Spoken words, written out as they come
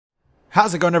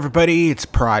How's it going, everybody? It's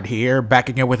Prod here, back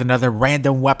again with another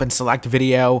random weapon select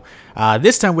video.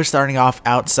 This time we're starting off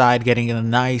outside, getting a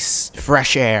nice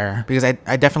fresh air, because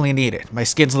I definitely need it. My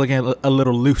skin's looking a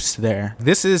little loose there.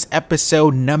 This is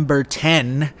episode number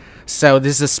 10. So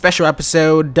this is a special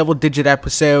episode, double-digit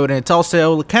episode, and it's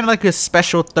also kind of like a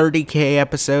special 30K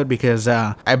episode because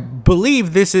I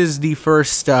believe this is the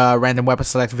first random weapon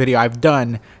select video I've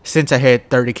done since I hit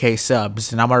 30K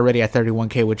subs, and I'm already at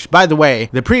 31K, which, by the way,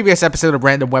 the previous episode of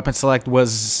random weapon select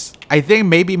was, I think,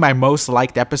 maybe my most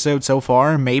liked episode so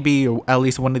far, maybe at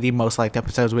least one of the most liked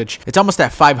episodes, which it's almost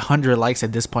at 500 likes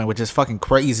at this point, which is fucking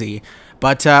crazy.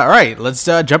 But alright, let's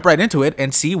jump right into it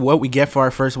and see what we get for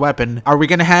our first weapon. Are we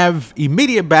gonna have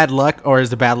immediate bad luck, or is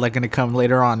the bad luck gonna come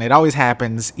later on? It always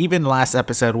happens, even last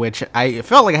episode, which I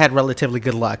felt like I had relatively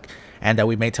good luck, and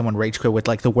we made someone rage quit with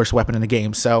like the worst weapon in the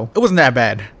game, so it wasn't that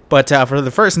bad. But for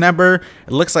the first number,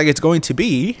 it looks like it's going to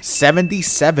be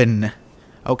 77.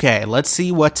 Okay, let's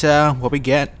see what we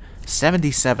get.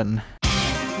 77.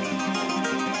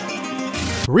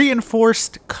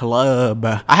 Reinforced club.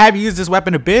 I have used this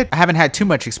weapon a bit. I haven't had too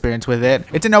much experience with it.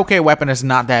 It's an okay weapon. It's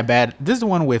not that bad. This is the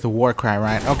one with war cry,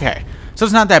 right? Okay, so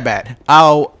it's not that bad.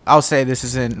 I'll say this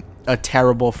isn't a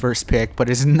terrible first pick, but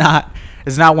it's not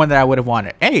one that I would have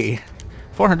wanted. Hey,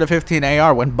 415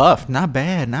 AR when buffed. Not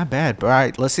bad, not bad. All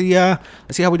right, let's see how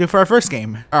we do for our first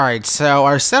game. All right, so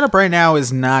our setup right now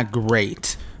is not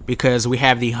great because we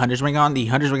have the Hunter's Ring on. The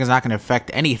Hunter's Ring is not going to affect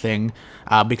anything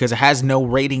because it has no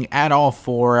rating at all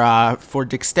for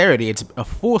dexterity. It's a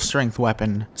full strength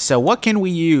weapon. So what can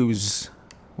we use?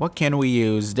 What can we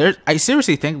use? I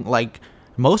seriously think like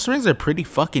most rings are pretty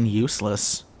fucking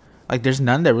useless. Like, there's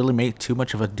none that really make too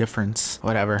much of a difference.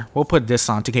 Whatever. We'll put this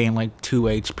on to gain, like, 2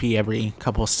 HP every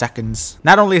couple of seconds.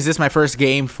 Not only is this my first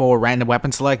game for random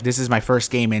weapon select, this is my first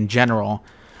game in general.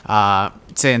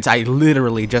 Since I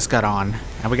literally just got on.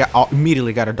 And we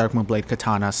immediately got a Dark Moonblade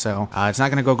Katana, so it's not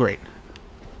gonna go great.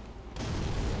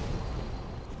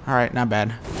 Alright, not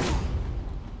bad.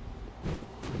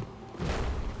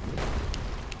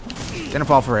 Didn't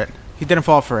fall for it. He didn't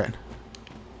fall for it.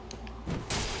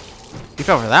 He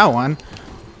fell for that one.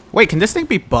 Wait, can this thing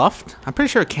be buffed? I'm pretty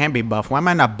sure it can be buffed. Why am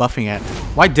I not buffing it?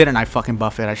 Why didn't I fucking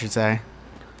buff it, I should say?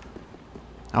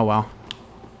 Oh, well.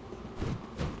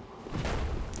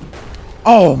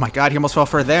 Oh my god, he almost fell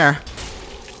for it there.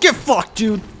 Get fucked,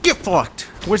 dude. Get fucked.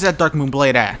 Where's that Dark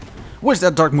Moonblade at? Where's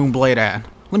that Dark Moonblade at?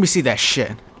 Let me see that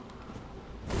shit.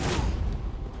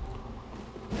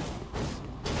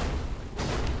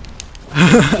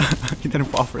 He didn't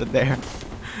fall for it there.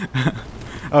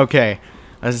 Okay,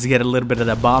 let's just get a little bit of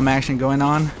that bomb action going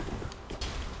on.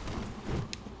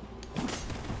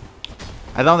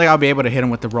 I don't think I'll be able to hit him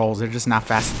with the rolls. They're just not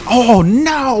fast. Oh,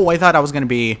 no! I thought I was going to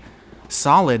be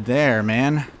solid there,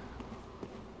 man.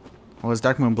 Well, his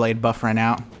Dark Moonblade buff ran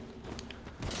out.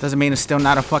 Doesn't mean it's still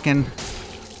not a fucking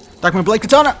Dark Moonblade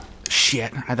Katana.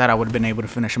 Shit, I thought I would have been able to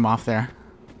finish him off there.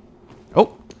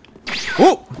 Oh.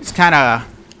 Oh, he's kind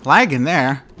of lagging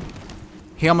there.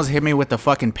 He almost hit me with the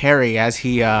fucking parry as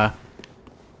he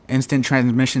instant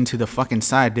transmission to the fucking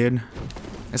side, dude.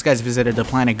 This guy's visited the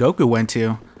planet Goku went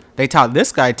to. They taught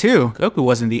this guy too. Goku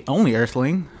wasn't the only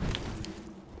Earthling.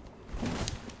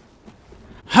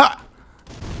 Ha!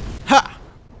 Ha!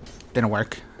 Didn't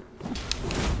work.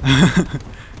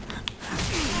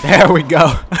 There we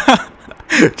go.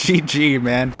 GG,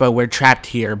 man. But we're trapped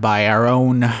here by our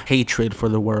own hatred for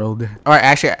the world. Alright,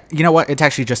 actually, you know what? It's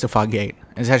actually just a fog gate.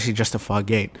 It's actually just a fog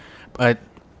gate. But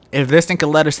if this thing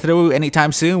can let us through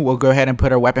anytime soon, we'll go ahead and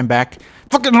put our weapon back.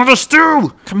 Fucking let us through!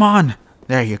 Come on.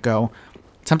 There you go.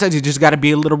 Sometimes you just gotta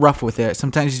be a little rough with it.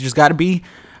 Sometimes you just gotta be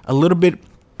a little bit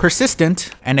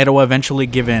persistent, and it'll eventually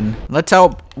give in. Let's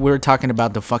hope we're talking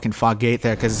about the fucking fog gate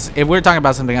there, because if we're talking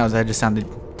about something else, that just sounded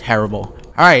terrible.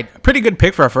 Alright, pretty good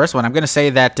pick for our first one. I'm gonna say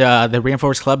that the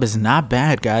Reinforced Club is not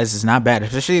bad, guys. It's not bad.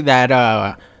 Especially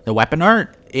that the weapon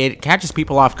art, it catches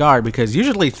people off guard, because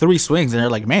usually 3 swings, and they're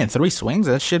like, man, 3 swings?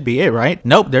 That should be it, right?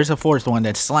 Nope, there's a 4th one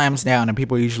that slams down, and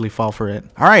people usually fall for it.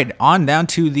 Alright, on down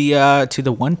to the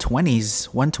 120s,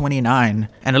 129.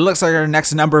 And it looks like our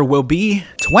next number will be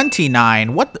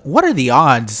 29. What are the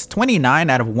odds? 29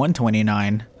 out of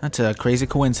 129. That's a crazy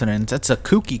coincidence. That's a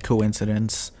kooky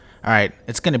coincidence. Alright,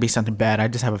 it's gonna be something bad. I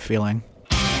just have a feeling.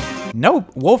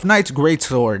 Nope, Wolf Knight's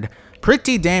Greatsword.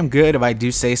 Pretty damn good if I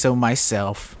do say so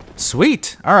myself.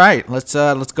 Sweet. Alright, let's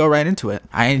go right into it.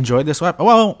 I enjoyed this weapon.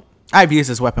 Well, I've used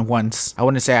this weapon once. I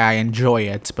wouldn't say I enjoy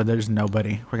it, but there's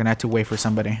nobody. We're gonna have to wait for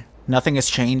somebody. Nothing has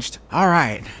changed.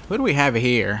 Alright, what do we have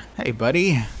here? Hey,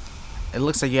 buddy. It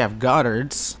looks like you have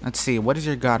Goddards. Let's see, what is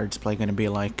your Goddards play gonna be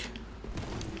like?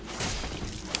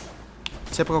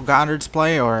 Typical Goddard's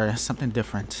play or something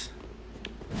different?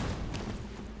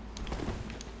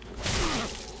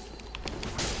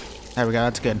 There we go,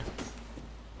 that's good.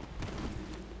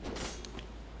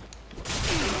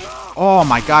 Oh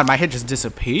my god, my hit just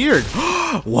disappeared.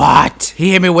 What?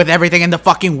 He hit me with everything in the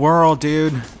fucking world,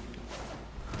 dude.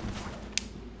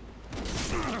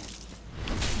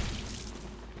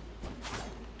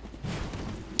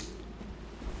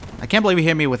 I can't believe he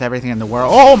hit me with everything in the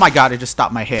world. Oh my god, it just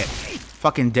stopped my hit.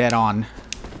 Fucking dead on.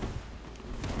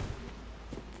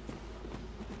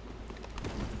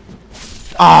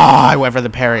 Oh, I went for the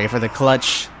parry, for the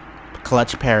clutch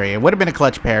parry. It would have been a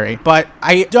clutch parry, but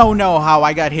I don't know how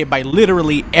I got hit by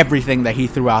literally everything that he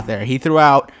threw out there. He threw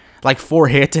out like 4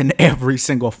 hits and every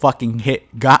single fucking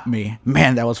hit got me.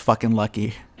 Man, that was fucking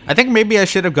lucky. I think maybe I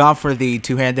should have gone for the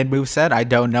two-handed moveset. I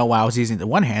don't know why I was using the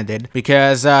one-handed,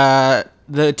 because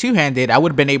the two-handed, I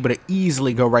would have been able to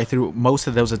easily go right through most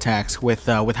of those attacks with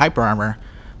hyper armor,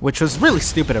 which was really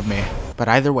stupid of me. But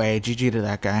either way, GG to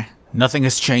that guy. Nothing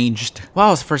has changed.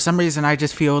 Well, for some reason, I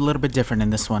just feel a little bit different in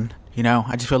this one. You know,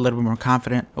 I just feel a little bit more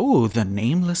confident. Ooh, the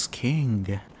Nameless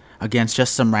King. Against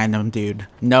just some random dude.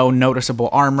 No noticeable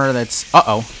armor that's...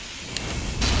 Uh-oh.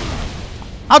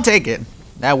 I'll take it.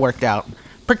 That worked out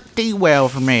pretty well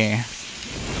for me.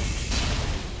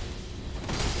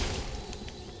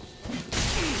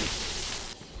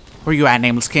 Where you at,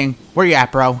 Nameless King? Where you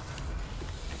at, bro?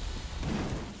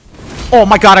 Oh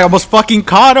my god, I almost fucking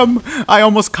caught him! I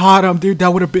almost caught him, dude.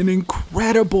 That would have been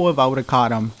incredible if I would have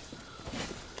caught him.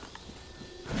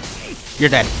 You're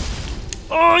dead.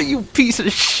 Oh, you piece of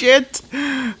shit!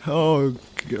 Oh,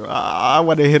 god. I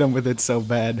want to hit him with it so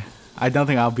bad. I don't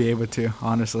think I'll be able to,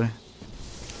 honestly.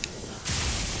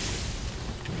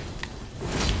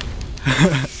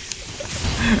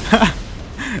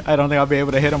 I don't think I'll be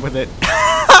able to hit him with it.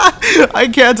 I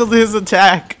canceled his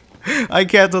attack. I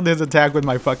canceled his attack with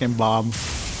my fucking bomb.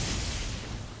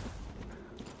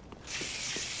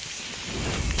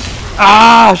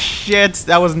 Ah, shit.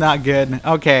 That was not good.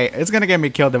 Okay, it's gonna get me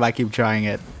killed if I keep trying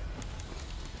it.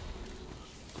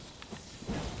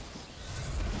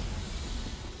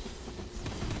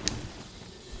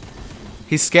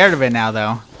 He's scared of it now,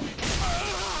 though.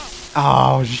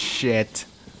 Oh, shit.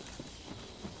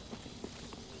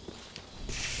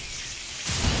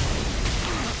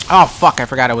 Oh, fuck, I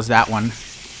forgot it was that one.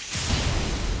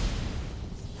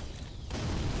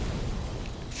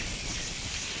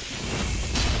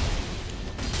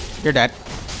 You're dead.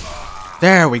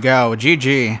 There we go,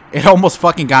 GG. It almost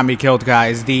fucking got me killed,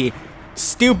 guys. The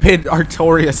stupid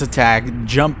Artorias attack,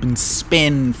 jump and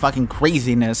spin, fucking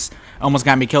craziness almost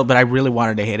got me killed, but I really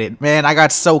wanted to hit it. Man, I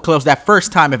got so close that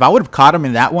first time. If I would have caught him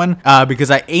in that one, because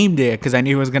I aimed it, because I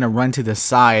knew he was going to run to the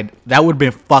side, that would have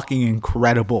been fucking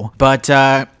incredible. But,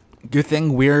 good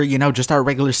thing we're, you know, just our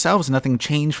regular selves. Nothing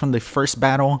changed from the first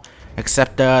battle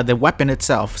except the weapon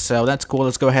itself. So that's cool.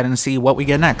 Let's go ahead and see what we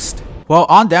get next. Well,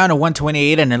 on down to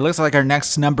 128, and it looks like our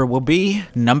next number will be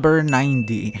number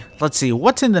 90. Let's see,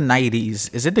 what's in the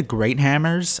 90s? Is it the Great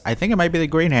Hammers? I think it might be the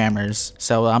Great Hammers.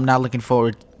 So I'm not looking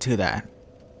forward to that.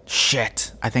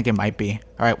 Shit, I think it might be.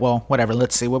 All right, well, whatever.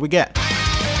 Let's see what we get.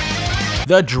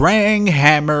 The Drang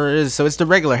Hammers. So it's the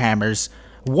regular hammers.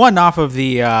 One off of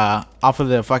the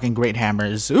fucking Great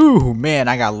Hammers. Ooh, man,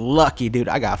 I got lucky, dude.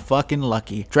 I got fucking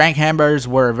lucky. Drang Hammers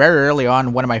were very early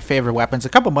on one of my favorite weapons. A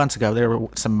couple months ago, they were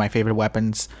some of my favorite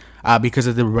weapons because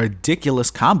of the ridiculous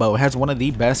combo. It has one of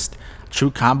the best true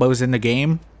combos in the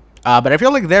game. But I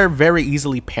feel like they're very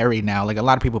easily parried now. Like, a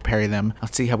lot of people parry them.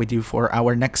 Let's see how we do for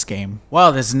our next game.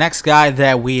 Well, this next guy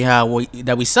that we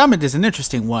summoned is an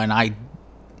interesting one. I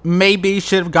maybe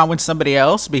should have gone with somebody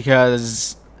else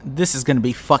because this is gonna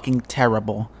be fucking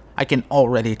terrible. I can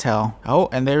already tell. Oh,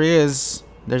 and there he is.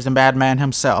 There's the madman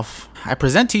himself. I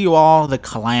present to you all the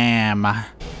Clam.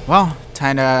 Well,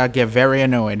 time to get very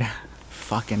annoyed.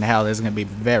 Fucking hell, this is gonna be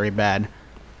very bad.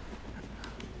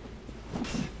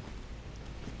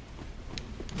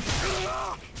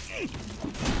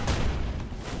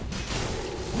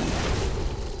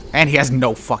 And he has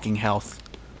no fucking health.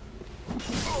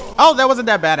 Oh, that wasn't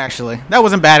that bad, actually. That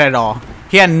wasn't bad at all.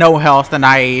 He had no health, and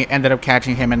I ended up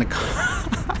catching him in the...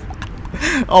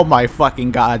 Oh my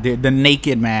fucking god, dude. The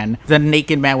Naked Man. The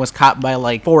Naked Man was caught by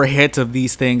like 4 hits of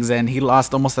these things, and he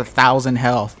lost almost 1,000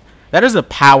 health. That is the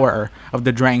power of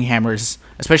the Drang Hammers,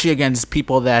 especially against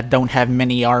people that don't have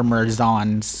many armors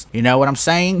on. You know what I'm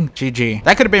saying? GG.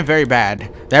 That could have been very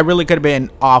bad. That really could have been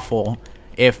awful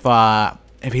if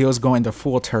he was going to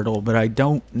full turtle, but I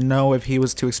don't know if he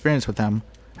was too experienced with them.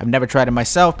 I've never tried it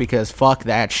myself because fuck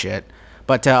that shit.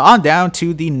 But on down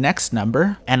to the next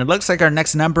number. And it looks like our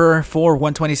next number for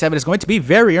 127 is going to be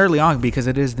very early on because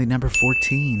it is the number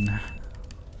 14.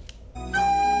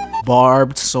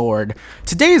 Barbed sword.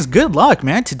 Today is good luck,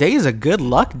 man. Today is a good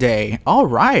luck day. All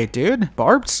right, dude.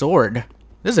 Barbed sword.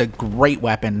 This is a great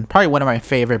weapon. Probably one of my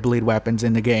favorite bleed weapons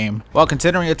in the game. Well,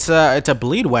 considering it's a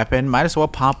bleed weapon, might as well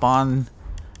pop on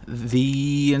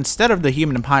the... Instead of the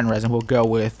human and pine resin, we'll go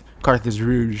with Carthage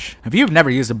Rouge. If you've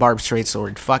never used a barbed straight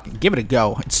sword, fucking give it a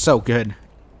go. It's so good.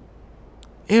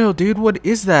 Ew, dude, what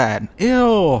is that?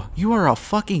 Ew, you are a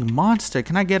fucking monster.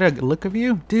 Can I get a look of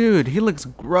you? Dude, he looks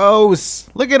gross.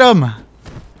 Look at him.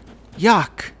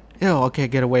 Yuck. Ew, okay,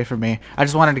 get away from me. I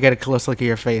just wanted to get a close look at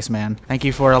your face, man. Thank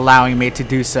you for allowing me to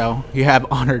do so. You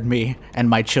have honored me and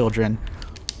my children.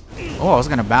 Oh, I was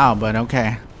gonna bow, but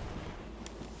okay.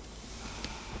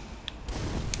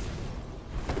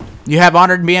 You have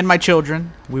honored me and my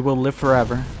children. We will live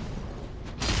forever.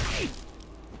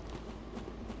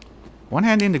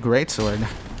 One-handing the greatsword.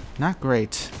 Not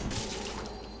great.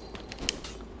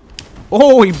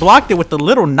 Oh, he blocked it with the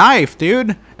little knife,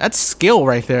 dude. That's skill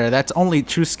right there. That's only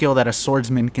true skill that a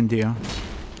swordsman can do.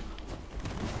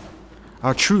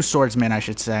 Or true swordsman, I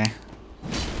should say.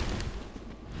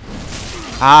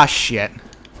 Ah, shit.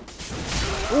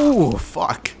 Ooh,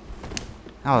 fuck.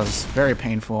 That was very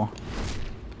painful.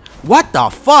 What the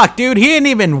fuck, dude? He didn't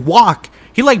even walk.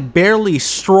 He, like, barely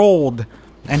strolled.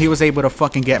 And he was able to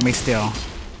fucking get me still.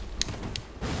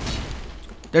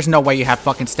 There's no way you have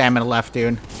fucking stamina left,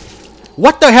 dude.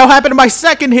 What the hell happened to my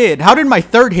second hit? How did my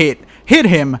third hit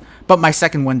him, but my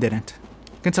second one didn't?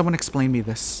 Can someone explain me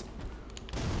this?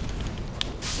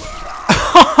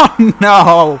 Oh,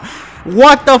 no.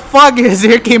 What the fuck is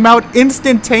it? It came out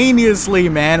instantaneously,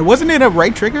 man. Wasn't it a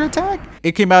right trigger attack?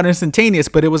 It came out instantaneous,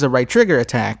 but it was a right trigger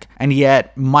attack. And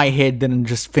yet, my hit didn't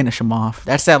just finish him off.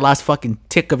 That's that last fucking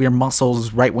tick of your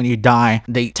muscles right when you die.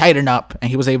 They tighten up,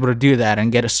 and he was able to do that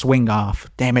and get a swing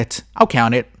off. Damn it. I'll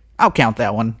count it. I'll count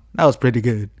that one. That was pretty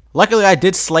good. Luckily, I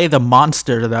did slay the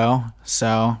monster, though.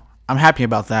 So, I'm happy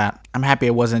about that. I'm happy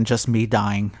it wasn't just me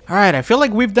dying. Alright, I feel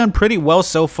like we've done pretty well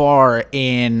so far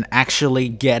in actually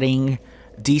getting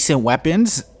decent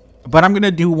weapons. But I'm going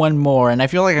to do one more, and I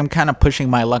feel like I'm kind of pushing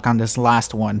my luck on this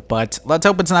last one, but let's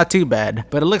hope it's not too bad.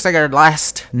 But it looks like our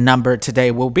last number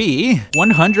today will be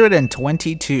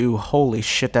 122. Holy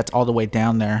shit, that's all the way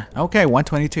down there. Okay,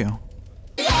 122.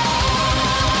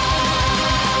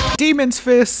 Demon's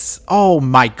Fists. Oh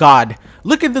my god.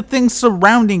 Look at the things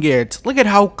surrounding it. Look at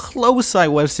how close I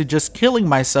was to just killing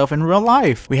myself in real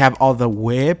life. We have all the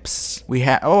whips. We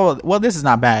have... Oh, well, this is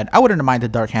not bad. I wouldn't mind the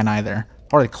Dark Hand either.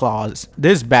 Or the claws.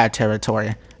 This is bad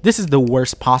territory. This is the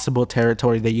worst possible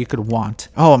territory that you could want.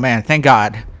 Oh man, thank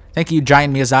God. Thank you,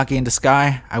 Giant Miyazaki in the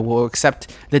sky. I will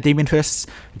accept the Demon Fists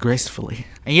gracefully.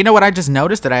 And you know what I just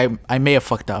noticed? That I may have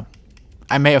fucked up.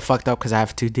 I may have fucked up because I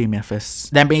have 2 Demon Fists.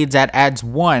 That means that adds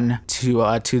 1 to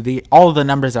all the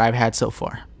numbers that I've had so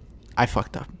far. I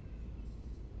fucked up.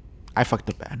 I fucked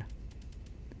up bad.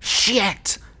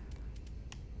 Shit!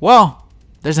 Well,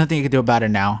 there's nothing you can do about it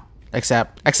now.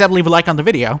 Except leave a like on the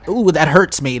video. Ooh, that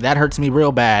hurts me. That hurts me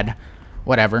real bad.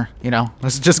 Whatever, you know.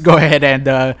 Let's just go ahead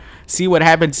and see what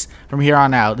happens from here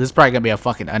on out. This is probably gonna be a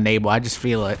fucking unable. I just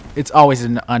feel it. It's always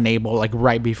an unable, like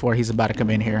right before he's about to come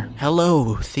in here.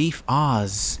 Hello, Thief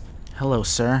Oz. Hello,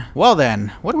 sir. Well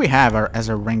then, what do we have as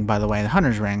a ring, by the way? The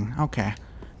Hunter's Ring. Okay.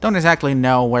 Don't exactly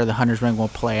know where the Hunter's Ring will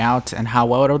play out and how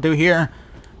well it'll do here.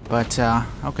 But,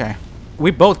 okay.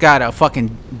 We both got a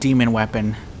fucking demon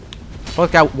weapon.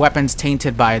 Both got weapons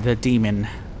tainted by the demon.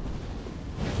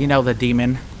 You know the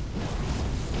demon.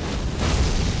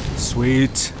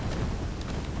 Sweet.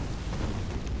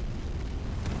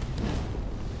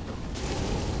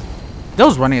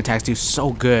 Those running attacks do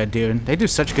so good, dude. They do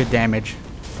such good damage.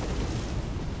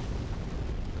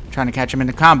 Trying to catch him in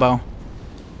the combo.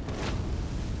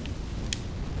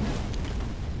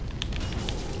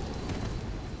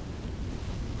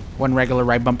 One regular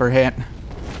right bumper hit.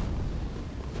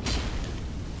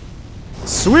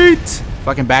 Sweet!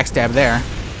 Fucking backstab there.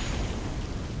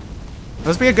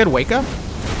 Let's be a good wake up.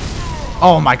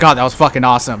 Oh my god, that was fucking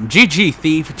awesome. GG,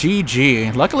 Thief.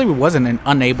 GG. Luckily, we wasn't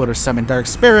unable to summon Dark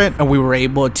Spirit, and we were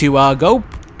able to go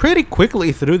pretty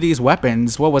quickly through these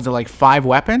weapons. What was it, like 5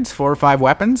 weapons? 4 or 5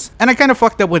 weapons? And I kind of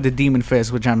fucked up with the Demon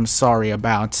Fist, which I'm sorry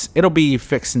about. It'll be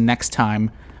fixed next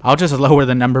time. I'll just lower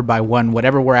the number by 1,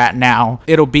 whatever we're at now.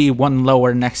 It'll be 1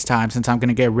 lower next time since I'm going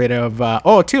to get rid of,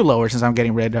 2 lower since I'm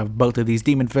getting rid of both of these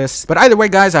Demon Fists. But either way,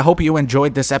 guys, I hope you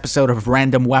enjoyed this episode of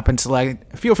Random Weapon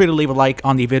Select. Feel free to leave a like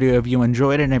on the video if you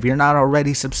enjoyed it. And if you're not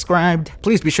already subscribed,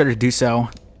 please be sure to do so.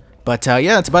 But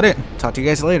yeah, that's about it. Talk to you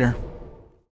guys later.